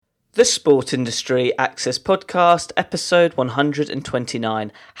The Sport Industry Access Podcast, episode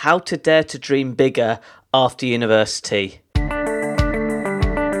 129, How to Dare to Dream Bigger After University.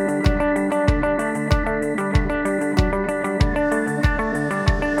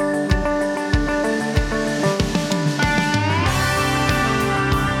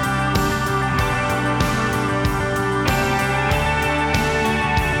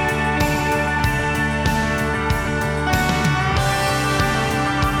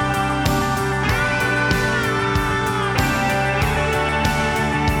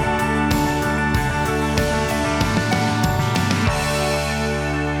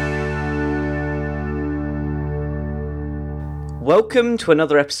 Welcome to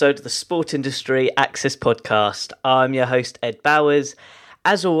another episode of the Sport Industry Access Podcast. I'm your host, Ed Bowers.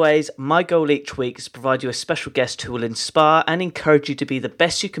 As always, my goal each week is to provide you a special guest who will inspire and encourage you to be the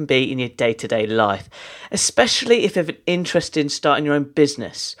best you can be in your day-to-day life, especially if you have an interest in starting your own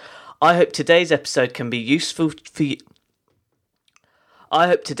business. I hope today's episode can be useful for you.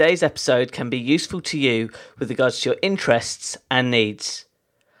 With regards to your interests and needs.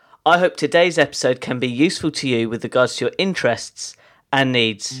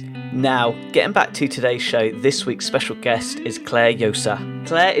 Now, getting back to today's show, this week's special guest is Clare Josa.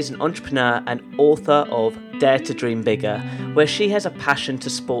 Clare is an entrepreneur and author of Dare to Dream Bigger, where she has a passion to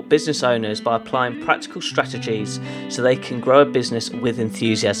support business owners by applying practical strategies so they can grow a business with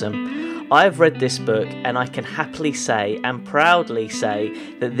enthusiasm. I have read this book and I can happily say and proudly say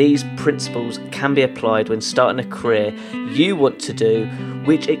that these principles can be applied when starting a career you want to do,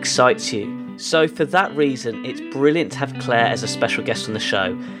 which excites you. So for that reason, it's brilliant to have Clare as a special guest on the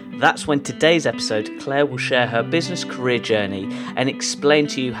show. That's when today's episode, Clare will share her business career journey and explain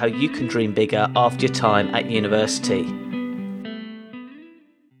to you how you can dream bigger after your time at university.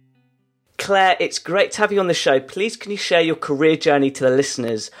 Clare, it's great to have you on the show. Please, can you share your career journey to the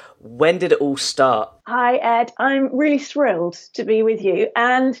listeners? When did it all start? Hi, Ed. I'm really thrilled to be with you.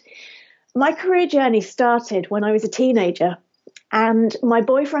 And my career journey started when I was a teenager. And my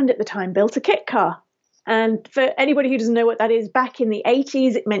boyfriend at the time built a kit car. And for anybody who doesn't know what that is, back in the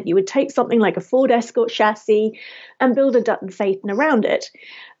 80s, it meant you would take something like a Ford Escort chassis and build a Dutton Phaeton around it.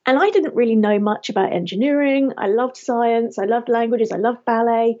 And I didn't really know much about engineering. I loved science. I loved languages. I loved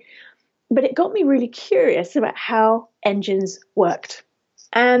ballet. But it got me really curious about how engines worked.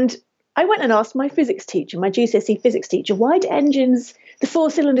 And I went and asked my physics teacher, my GCSE physics teacher, why do engines, the four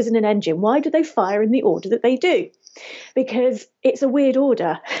cylinders in an engine, why do they fire in the order that they do? Because it's a weird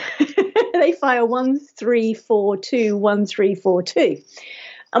order. They fire 1, 3, 4, 2, 1, 3, 4, 2.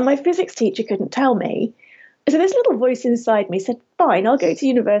 And my physics teacher couldn't tell me. So this little voice inside me said, fine, I'll go to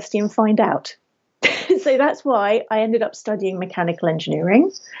university and find out. So that's why I ended up studying mechanical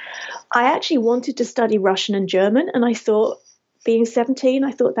engineering. I actually wanted to study Russian and German, and I thought, being 17,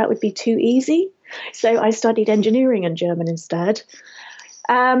 I thought that would be too easy. So I studied engineering and German instead.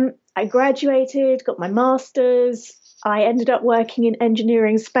 I graduated, got my master's. I ended up working in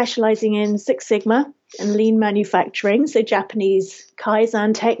engineering, specializing in Six Sigma and lean manufacturing, so Japanese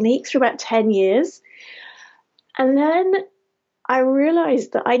Kaizen techniques for about 10 years. And then I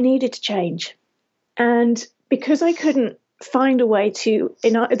realized that I needed to change. And because I couldn't find a way to,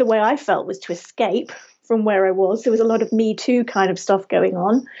 the way I felt was to escape from where I was, there was a lot of Me Too kind of stuff going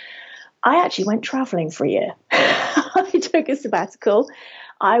on. I actually went traveling for a year. I took a sabbatical.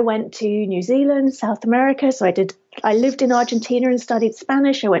 I went to New Zealand, South America. So I lived in Argentina and studied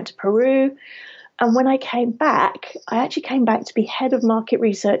Spanish. I went to Peru. And when I came back, I actually came back to be head of market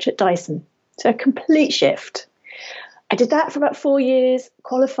research at Dyson. So a complete shift. I did that for about 4 years,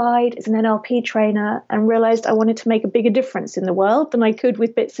 qualified as an NLP trainer, and realized I wanted to make a bigger difference in the world than I could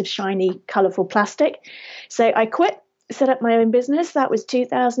with bits of shiny, colorful plastic. So I quit, set up my own business. That was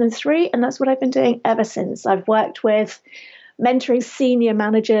 2003, and that's what I've been doing ever since. I've worked with mentoring senior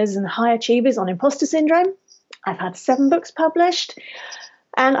managers and high achievers on imposter syndrome. I've had 7 books published,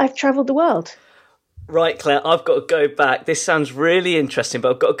 and I've traveled the world. Right, Clare, I've got to go back. This sounds really interesting,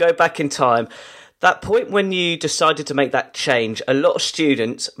 but I've got to go back in time. That point when you decided to make that change, a lot of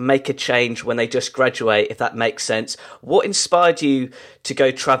students make a change when they just graduate, if that makes sense. What inspired you to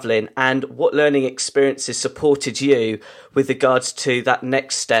go travelling, and what learning experiences supported you with regards to that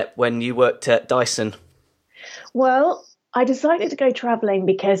next step when you worked at Dyson? Well, I decided to go travelling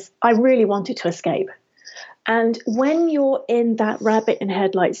because I really wanted to escape. And when you're in that rabbit in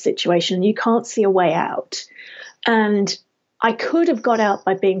headlights situation, you can't see a way out. And I could have got out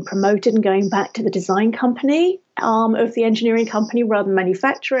by being promoted and going back to the design company arm of the engineering company rather than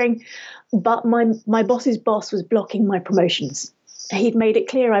manufacturing. But my boss's boss was blocking my promotions. He'd made it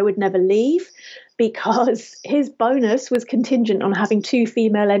clear I would never leave because his bonus was contingent on having 2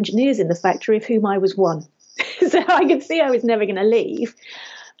 female engineers in the factory, of whom I was one. So I could see I was never going to leave.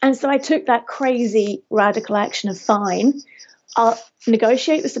 And so I took that crazy radical action of fine, I'll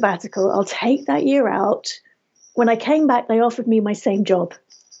negotiate the sabbatical, I'll take that year out. When I came back, they offered me my same job,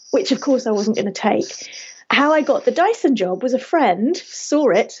 which of course I wasn't going to take. How I got the Dyson job was a friend saw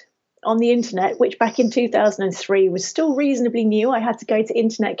it on the internet, which back in 2003 was still reasonably new. I had to go to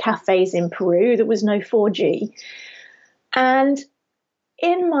internet cafes in Peru. There was no 4G. And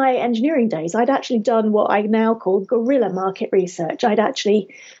in my engineering days, I'd actually done what I now call guerrilla market research. I'd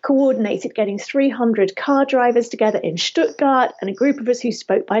actually coordinated getting 300 car drivers together in Stuttgart, and a group of us who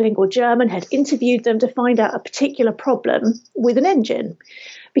spoke bilingual German had interviewed them to find out a particular problem with an engine,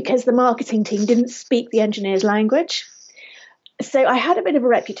 because the marketing team didn't speak the engineer's language. So I had a bit of a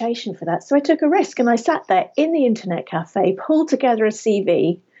reputation for that. So I took a risk and I sat there in the internet cafe, pulled together a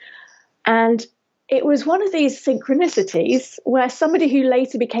CV, and it was one of these synchronicities where somebody who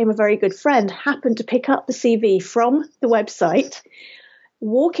later became a very good friend happened to pick up the CV from the website,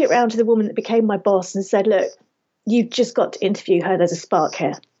 walk it round to the woman that became my boss and said, look, you've just got to interview her. There's a spark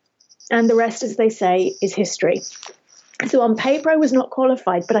here. And the rest, as they say, is history. So on paper, I was not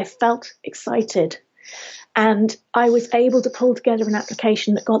qualified, but I felt excited. And I was able to pull together an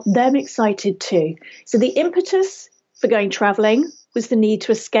application that got them excited too. So the impetus for going traveling was the need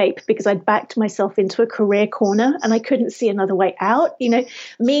to escape, because I'd backed myself into a career corner and I couldn't see another way out. You know,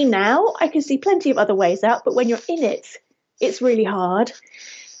 me now, I can see plenty of other ways out, but when you're in it, it's really hard.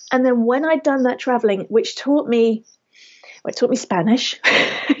 And then when I'd done that traveling, which taught me Spanish,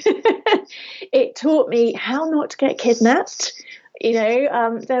 it taught me how not to get kidnapped. You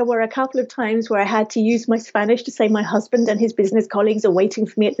know, there were a couple of times where I had to use my Spanish to say my husband and his business colleagues are waiting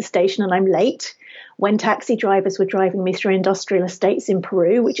for me at the station and I'm late, when taxi drivers were driving me through industrial estates in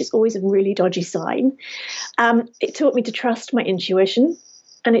Peru, which is always a really dodgy sign. It taught me to trust my intuition,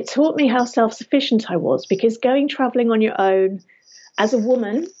 and it taught me how self-sufficient I was, because going traveling on your own as a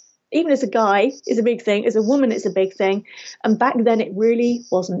woman, even as a guy, is a big thing. As a woman, it's a big thing. And back then it really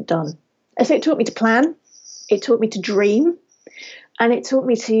wasn't done. So it taught me to plan. It taught me to dream. And it taught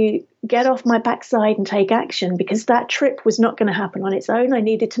me to get off my backside and take action, because that trip was not going to happen on its own. I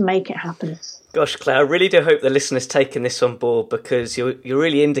needed to make it happen. Gosh, Claire, I really do hope the listeners taking this on board, because you're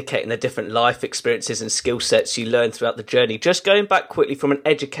really indicating the different life experiences and skill sets you learned throughout the journey. Just going back quickly from an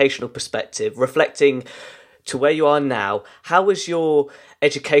educational perspective, reflecting to where you are now, how has your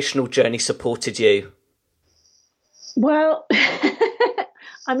educational journey supported you? Well,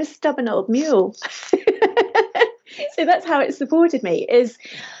 I'm a stubborn old mule. So that's how it supported me, is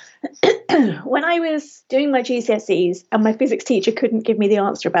when I was doing my GCSEs and my physics teacher couldn't give me the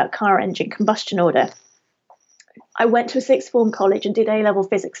answer about car engine combustion order, I went to a sixth form college and did A-level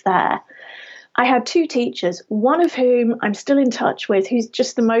physics there. I had 2 teachers, one of whom I'm still in touch with, who's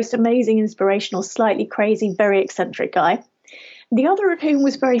just the most amazing, inspirational, slightly crazy, very eccentric guy. The other of whom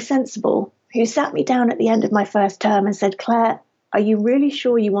was very sensible, who sat me down at the end of my first term and said, Claire, are you really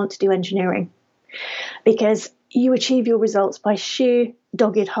sure you want to do engineering? Because you achieve your results by sheer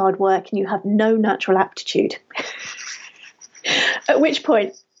dogged hard work and you have no natural aptitude. At which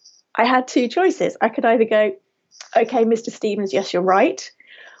point I had 2 choices. I could either go, okay, Mr. Stevens, yes, you're right.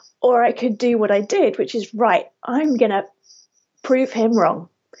 Or I could do what I did, which is, right, I'm going to prove him wrong.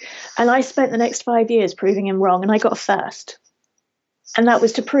 And I spent the next 5 years proving him wrong, and I got a first. And that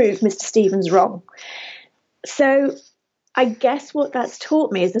was to prove Mr. Stevens wrong. So I guess what that's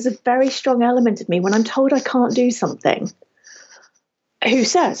taught me is there's a very strong element of me when I'm told I can't do something, who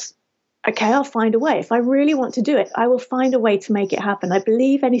says, okay, I'll find a way. If I really want to do it, I will find a way to make it happen. I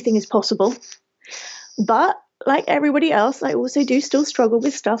believe anything is possible. But like everybody else, I also do still struggle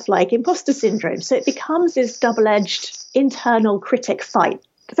with stuff like imposter syndrome. So it becomes this double-edged internal critic fight.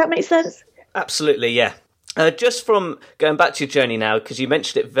 Does that make sense? Absolutely, yeah. Just from going back to your journey now, because you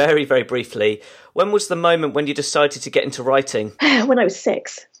mentioned it very, very briefly, when was the moment when you decided to get into writing? When I was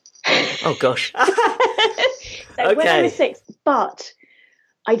 6. Oh, gosh. So Okay. when I was 6, but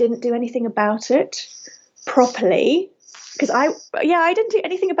I didn't do anything about it properly, because I didn't do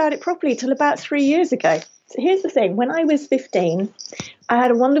anything about it properly till about 3 years ago. So here's the thing. When I was 15, I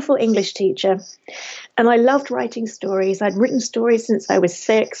had a wonderful English teacher, and I loved writing stories. I'd written stories since I was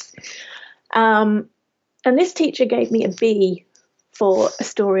 6. And this teacher gave me a B for a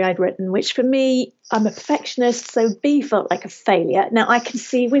story I'd written, which for me, I'm a perfectionist, so B felt like a failure. Now, I can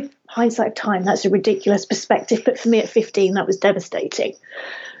see with hindsight of time, that's a ridiculous perspective, but for me at 15, that was devastating.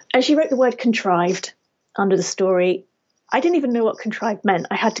 And she wrote the word contrived under the story. I didn't even know what contrived meant.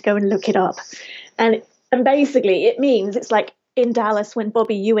 I had to go and look it up. And basically, it means it's like in Dallas when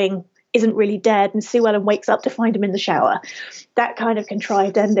Bobby Ewing isn't really dead and Sue Ellen wakes up to find him in the shower. That kind of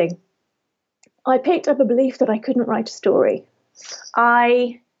contrived ending. I picked up a belief that I couldn't write a story.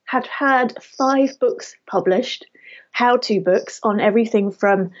 I had had 5 books published, how-to books on everything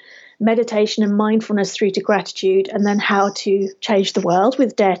from meditation and mindfulness through to gratitude, and then how to change the world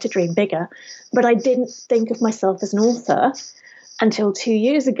with Dare to Dream Bigger. But I didn't think of myself as an author until 2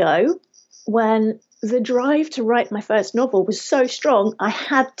 years ago, when the drive to write my first novel was so strong, I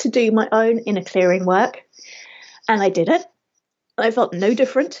had to do my own inner clearing work. And I did it. I felt no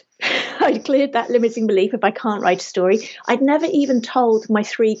different. I'd cleared that limiting belief if I can't write a story. I'd never even told my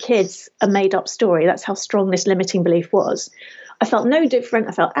 3 kids a made-up story. That's how strong this limiting belief was. I felt no different.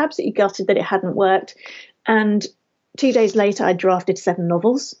 I felt absolutely gutted that it hadn't worked. And 2 days later, I drafted 7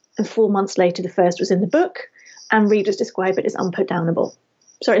 novels. And 4 months later, the first was in the book. And readers describe it as unputdownable.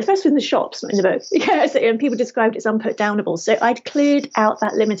 Sorry, the first was in the shops, not in the book. Yeah, and people described it as unputdownable. So I'd cleared out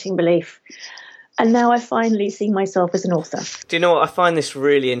that limiting belief. And now I finally see myself as an author. Do you know what? I find this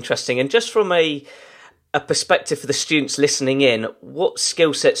really interesting. And just from a perspective for the students listening in, what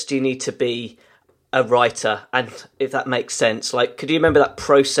skill sets do you need to be a writer? And if that makes sense, like, could you remember that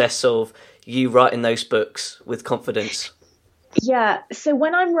process of you writing those books with confidence? Yeah. So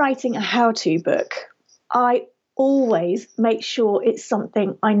when I'm writing a how-to book, I always make sure it's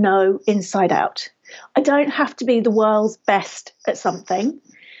something I know inside out. I don't have to be the world's best at something,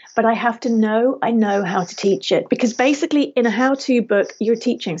 but I have to know I know how to teach it, because basically in a how-to book, you're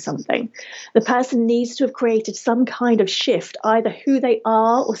teaching something. The person needs to have created some kind of shift, either who they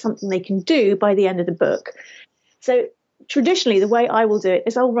are or something they can do by the end of the book. So traditionally, the way I will do it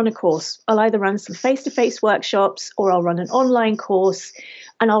is I'll run a course. I'll either run some face-to-face workshops or I'll run an online course,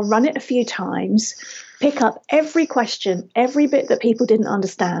 and I'll run it a few times, pick up every question, every bit that people didn't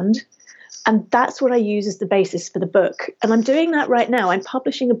understand. And that's what I use as the basis for the book. And I'm doing that right now. I'm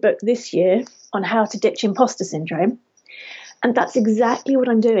publishing a book this year on how to ditch imposter syndrome. And that's exactly what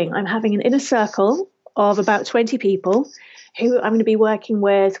I'm doing. I'm having an inner circle of about 20 people who I'm going to be working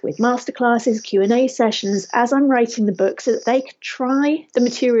with masterclasses, Q&A sessions as I'm writing the book, so that they can try the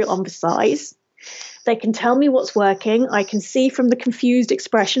material on for size. They can tell me what's working. I can see from the confused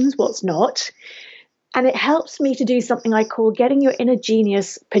expressions what's not. And it helps me to do something I call getting your inner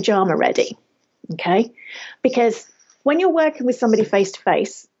genius pajama ready, okay? Because when you're working with somebody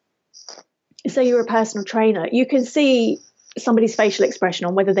face-to-face, say you're a personal trainer, you can see somebody's facial expression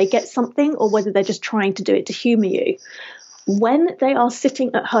on whether they get something or whether they're just trying to do it to humor you. When they are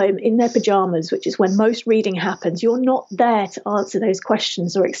sitting at home in their pajamas, which is when most reading happens, you're not there to answer those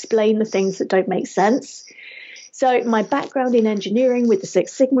questions or explain the things that don't make sense. So my background in engineering with the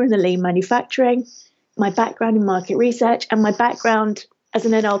Six Sigma and the lean manufacturing, my background in market research, and my background as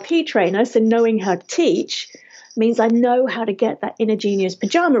an NLP trainer, so knowing how to teach, means I know how to get that inner genius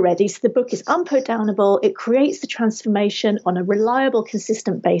pajama ready. So the book is unputdownable. It creates the transformation on a reliable,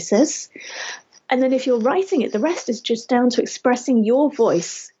 consistent basis. And then if you're writing it, the rest is just down to expressing your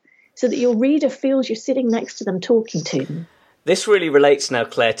voice so that your reader feels you're sitting next to them talking to them. This really relates now,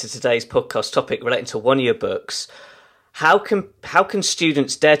 Claire, to today's podcast topic relating to one of your books. How can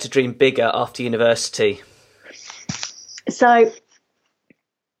students dare to dream bigger after university? So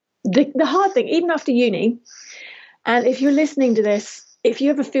the hard thing, even after uni, and if you're listening to this, if you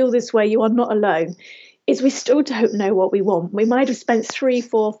ever feel this way, you are not alone, is we still don't know what we want. We might have spent 3,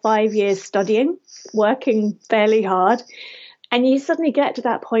 4, 5 years studying, working fairly hard, and you suddenly get to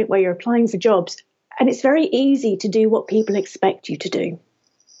that point where you're applying for jobs, and it's very easy to do what people expect you to do,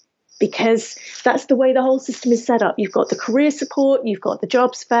 because that's the way the whole system is set up. You've got the career support, you've got the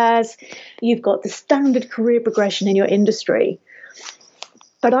jobs fairs, you've got the standard career progression in your industry.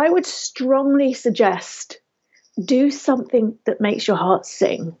 But I would strongly suggest do something that makes your heart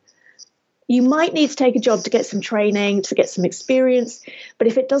sing. You might need to take a job to get some training, to get some experience, but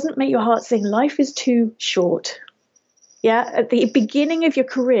if it doesn't make your heart sing, life is too short. Yeah, at the beginning of your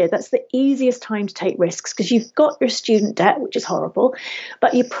career, that's the easiest time to take risks, because you've got your student debt, which is horrible,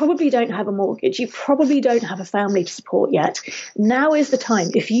 but you probably don't have a mortgage. You probably don't have a family to support yet. Now is the time.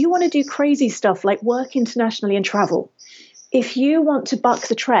 If you want to do crazy stuff like work internationally and travel, if you want to buck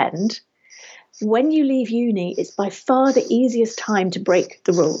the trend, when you leave uni, it's by far the easiest time to break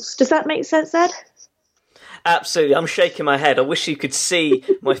the rules. Does that make sense, Ed? Absolutely. I'm shaking my head. I wish you could see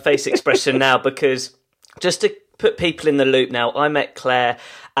my face expression now, because just to put people in the loop now, I met Claire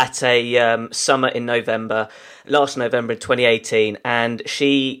at a summer in last November in 2018, and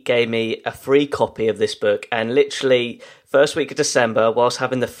she gave me a free copy of this book, and literally First week of December, whilst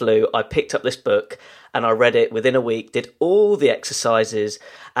having the flu, I picked up this book and I read it within a week, did all the exercises,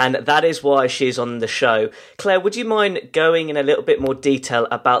 and that is why she's on the show. Claire, would you mind going in a little bit more detail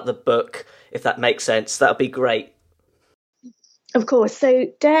about the book, if that makes sense? That would be great. Of course. So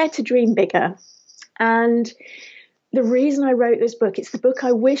Dare to Dream Bigger. And the reason I wrote this book, it's the book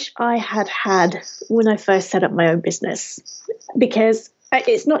I wish I had had when I first set up my own business, because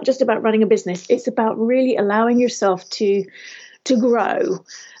it's not just about running a business. It's about really allowing yourself to grow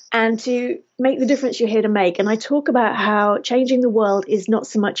and to make the difference you're here to make. And I talk about how changing the world is not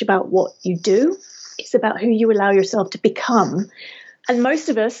so much about what you do. It's about who you allow yourself to become. And most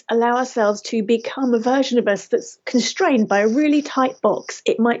of us allow ourselves to become a version of us that's constrained by a really tight box.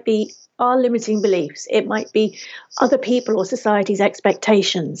 It might be our limiting beliefs. It might be other people or society's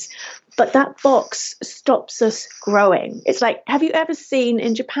expectations. But that box stops us growing. It's like, have you ever seen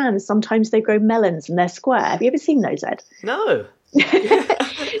in Japan, sometimes they grow melons and they're square. Have you ever seen those, Ed? No.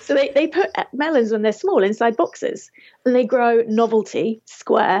 So they put melons when they're small inside boxes, and they grow novelty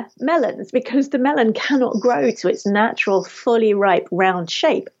square melons because the melon cannot grow to its natural, fully ripe, round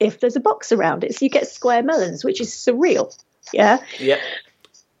shape if there's a box around it. So you get square melons, which is surreal. Yeah. Yeah.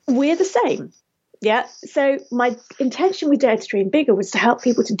 We're the same. Yeah. So my intention with Dare to Dream Bigger was to help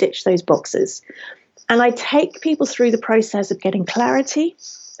people to ditch those boxes. And I take people through the process of getting clarity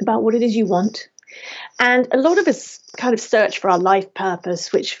about what it is you want. And a lot of us kind of search for our life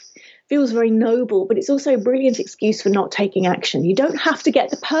purpose, which feels very noble, but it's also a brilliant excuse for not taking action. You don't have to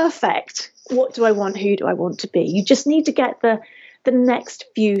get the perfect, what do I want, who do I want to be? You just need to get the next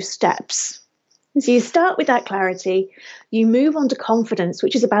few steps. So you start with that clarity, you move on to confidence,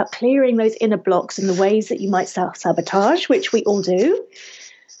 which is about clearing those inner blocks and the ways that you might self-sabotage, which we all do.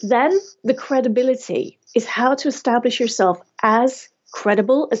 Then the credibility is how to establish yourself as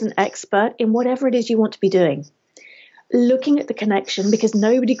credible, as an expert in whatever it is you want to be doing. Looking at the connection, because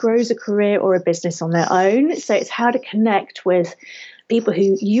nobody grows a career or a business on their own. So it's how to connect with people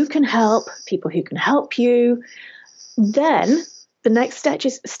who you can help, people who can help you. Then the next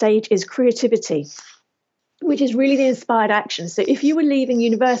stage is creativity, which is really the inspired action. So if you were leaving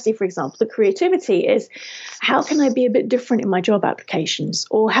university, for example, the creativity is, how can I be a bit different in my job applications?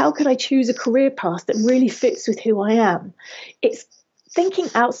 Or how could I choose a career path that really fits with who I am? It's thinking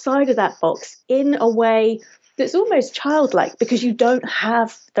outside of that box in a way that's almost childlike, because you don't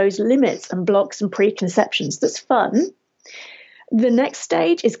have those limits and blocks and preconceptions. That's fun. The next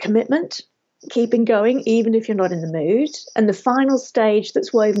stage is commitment, keeping going even if you're not in the mood. And the final stage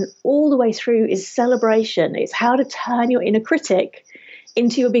that's woven all the way through is celebration. It's how to turn your inner critic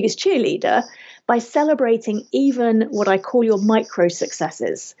into your biggest cheerleader by celebrating even what I call your micro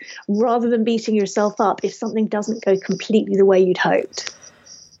successes, rather than beating yourself up if something doesn't go completely the way you'd hoped.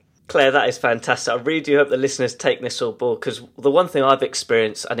 Claire, that is fantastic. I really do hope the listeners take this on board, because the one thing I've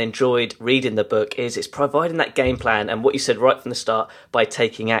experienced and enjoyed reading the book is it's providing that game plan and what you said right from the start by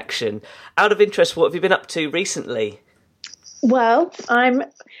taking action. Out of interest, what have you been up to recently? Well, I'm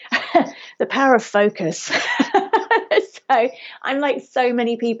the power of focus. So I'm like so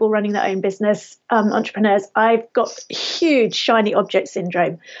many people running their own business, entrepreneurs. I've got huge shiny object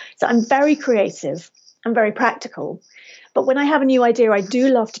syndrome. So I'm very creative. I'm very practical. But when I have a new idea, I do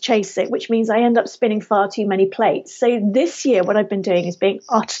love to chase it, which means I end up spinning far too many plates. So this year, what I've been doing is being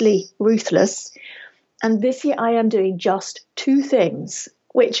utterly ruthless. And this year, I am doing just two things,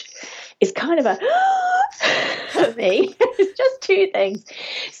 which is kind of a for me. It's just two things.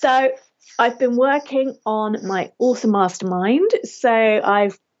 So I've been working on my author mastermind. So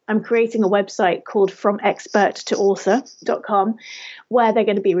I'm creating a website called fromexperttoauthor.com, where they're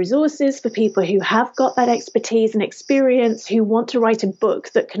going to be resources for people who have got that expertise and experience, who want to write a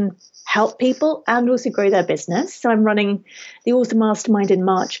book that can help people and also grow their business. So I'm running the author mastermind in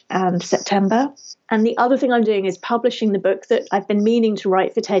March and September. And the other thing I'm doing is publishing the book that I've been meaning to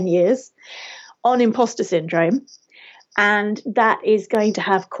write for 10 years on imposter syndrome. And that is going to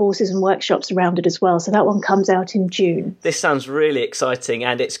have courses and workshops around it as well. So that one comes out in June. This sounds really exciting,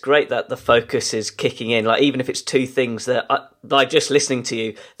 and it's great that the focus is kicking in. Like, even if it's two things that just listening to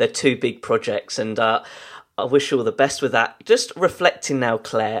you, they're two big projects, and I wish you all the best with that. Just reflecting now,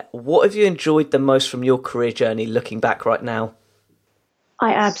 Claire, what have you enjoyed the most from your career journey looking back right now?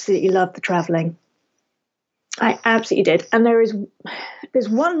 I absolutely love the traveling. I absolutely did. And there's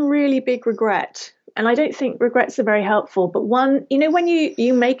one really big regret. And I don't think regrets are very helpful, but one, when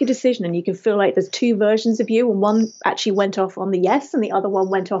you make a decision and you can feel like there's two versions of you, and one actually went off on the yes and the other one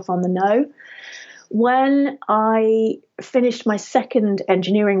went off on the no. When I finished my second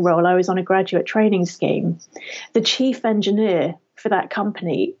engineering role, I was on a graduate training scheme. The chief engineer for that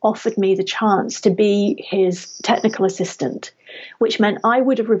company offered me the chance to be his technical assistant, which meant I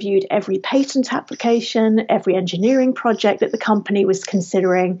would have reviewed every patent application, every engineering project that the company was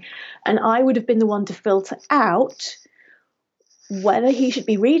considering, and I would have been the one to filter out whether he should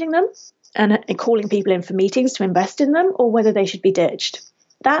be reading them and calling people in for meetings to invest in them, or whether they should be ditched.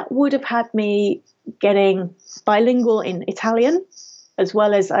 That would have had me getting bilingual in Italian, as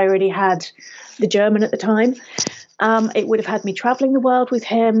well as I already had the German at the time. It would have had me traveling the world with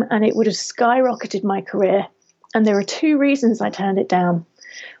him, and it would have skyrocketed my career. And there are two reasons I turned it down.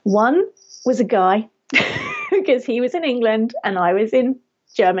 One was a guy, because he was in England and I was in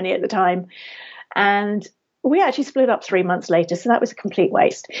Germany at the time. And we actually split up 3 months later, so that was a complete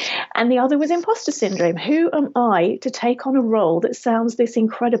waste. And the other was imposter syndrome. Who am I to take on a role that sounds this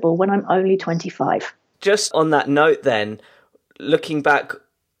incredible when I'm only 25? Just on that note then, looking back,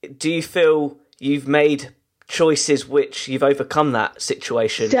 do you feel you've made choices which you've overcome that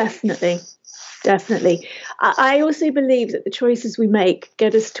situation? Definitely. I also believe that the choices we make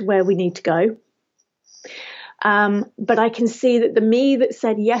get us to where we need to go. But I can see that the me that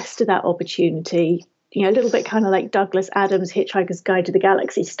said yes to that opportunity, a little bit kind of like Douglas Adams' Hitchhiker's Guide to the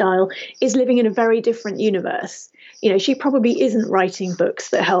Galaxy style, is living in a very different universe. She probably isn't writing books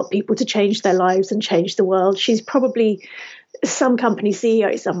that help people to change their lives and change the world. She's probably some company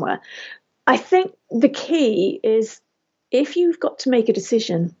CEO somewhere. I think the key is, if you've got to make a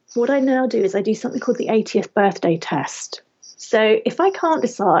decision, what I now do is I do something called the 80th birthday test. So if I can't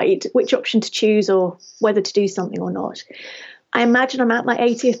decide which option to choose or whether to do something or not, I imagine I'm at my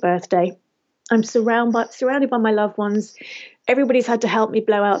 80th birthday. I'm surrounded by my loved ones. Everybody's had to help me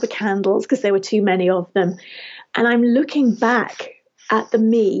blow out the candles because there were too many of them. And I'm looking back at the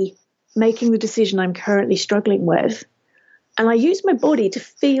me making the decision I'm currently struggling with. And I use my body to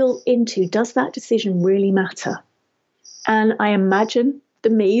feel into, does that decision really matter? And I imagine the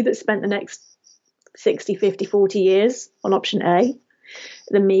me that spent the next 60, 50, 40 years on option A,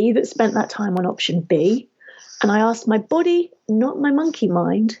 the me that spent that time on option B. And I asked my body, not my monkey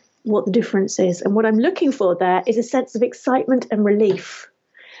mind, what the difference is. And what I'm looking for there is a sense of excitement and relief.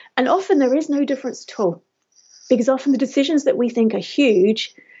 And often there is no difference at all, because often the decisions that we think are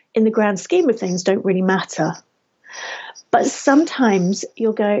huge in the grand scheme of things don't really matter. But sometimes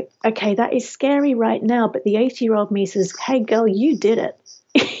you'll go, okay, that is scary right now, but the 80-year-old me says, hey, girl, you did it.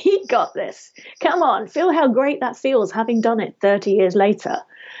 You got this. Come on, feel how great that feels having done it 30 years later.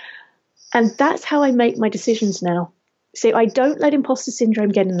 And that's how I make my decisions now. So I don't let imposter syndrome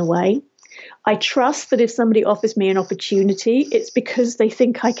get in the way. I trust that if somebody offers me an opportunity, it's because they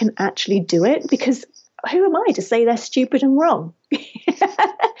think I can actually do it, because who am I to say they're stupid and wrong?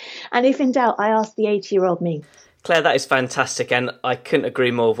 And if in doubt, I ask the 80-year-old me. Claire, that is fantastic, and I couldn't agree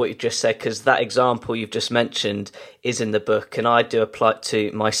more with what you just said, because that example you've just mentioned is in the book, and I do apply it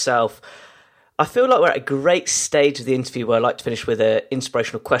to myself. I feel like we're at a great stage of the interview where I'd like to finish with an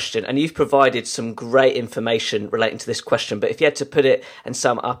inspirational question, and you've provided some great information relating to this question, but if you had to put it and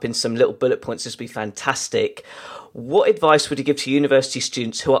sum it up in some little bullet points, this would be fantastic. What advice would you give to university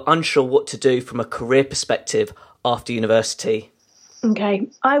students who are unsure what to do from a career perspective after university? Okay,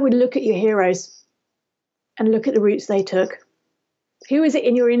 I would look at your heroes and look at the routes they took. Who is it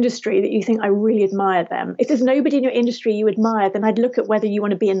in your industry that you think, I really admire them? If there's nobody in your industry you admire, then I'd look at whether you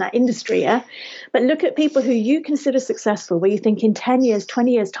want to be in that industry, yeah? But look at people who you consider successful, where you think in 10 years,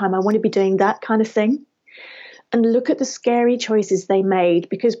 20 years' time, I want to be doing that kind of thing. And look at the scary choices they made,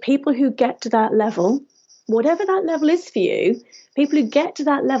 because people who get to that level, whatever that level is for you, people who get to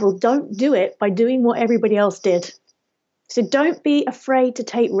that level don't do it by doing what everybody else did. So don't be afraid to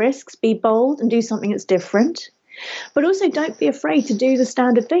take risks, be bold and do something that's different. But also don't be afraid to do the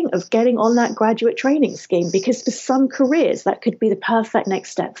standard thing of getting on that graduate training scheme, because for some careers, that could be the perfect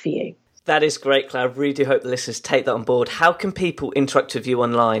next step for you. That is great, Claire. I really do hope the listeners take that on board. How can people interact with you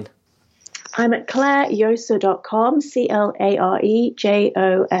online? I'm at clarejosa.com,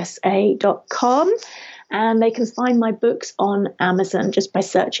 CLAREJOSA.com. And they can find my books on Amazon just by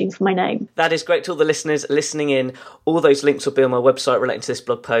searching for my name. That is great to all the listeners listening in. All those links will be on my website relating to this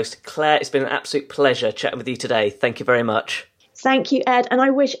blog post. Claire, it's been an absolute pleasure chatting with you today. Thank you very much. Thank you, Ed. And I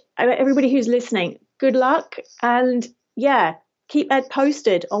wish everybody who's listening good luck. And yeah, keep Ed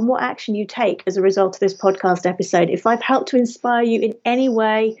posted on what action you take as a result of this podcast episode. If I've helped to inspire you in any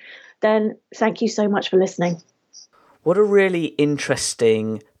way, then thank you so much for listening. What a really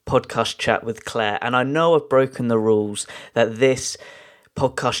interesting podcast chat with Claire, and I know I've broken the rules that this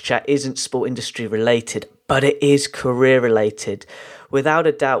podcast chat isn't sport industry related, but it is career related. Without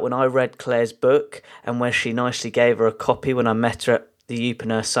a doubt, when I read Claire's book and when she nicely gave her a copy when I met her at the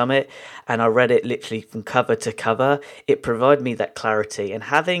Youpreneur Summit and I read it literally from cover to cover, it provided me that clarity. And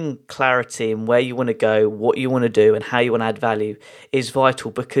having clarity in where you want to go, what you want to do and how you want to add value is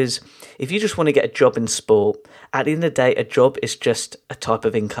vital, because if you just want to get a job in sport, at the end of the day, a job is just a type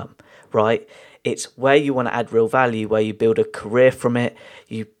of income, right? It's where you want to add real value, where you build a career from it,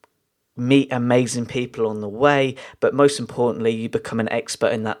 you meet amazing people on the way, but most importantly, you become an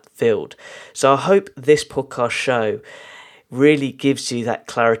expert in that field. So I hope this podcast show really gives you that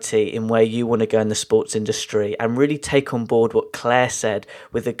clarity in where you want to go in the sports industry, and really take on board what Clare said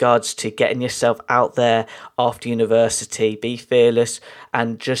with regards to getting yourself out there after university, be fearless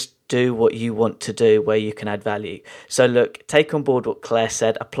and just do what you want to do where you can add value. So look, take on board what Clare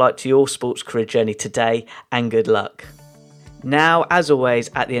said, apply it to your sports career journey today, and good luck. Now, as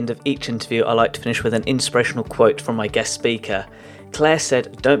always, at the end of each interview, I like to finish with an inspirational quote from my guest speaker. Clare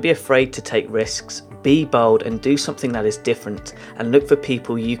said, "Don't be afraid to take risks, be bold and do something that is different, and look for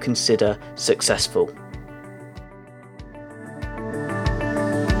people you consider successful."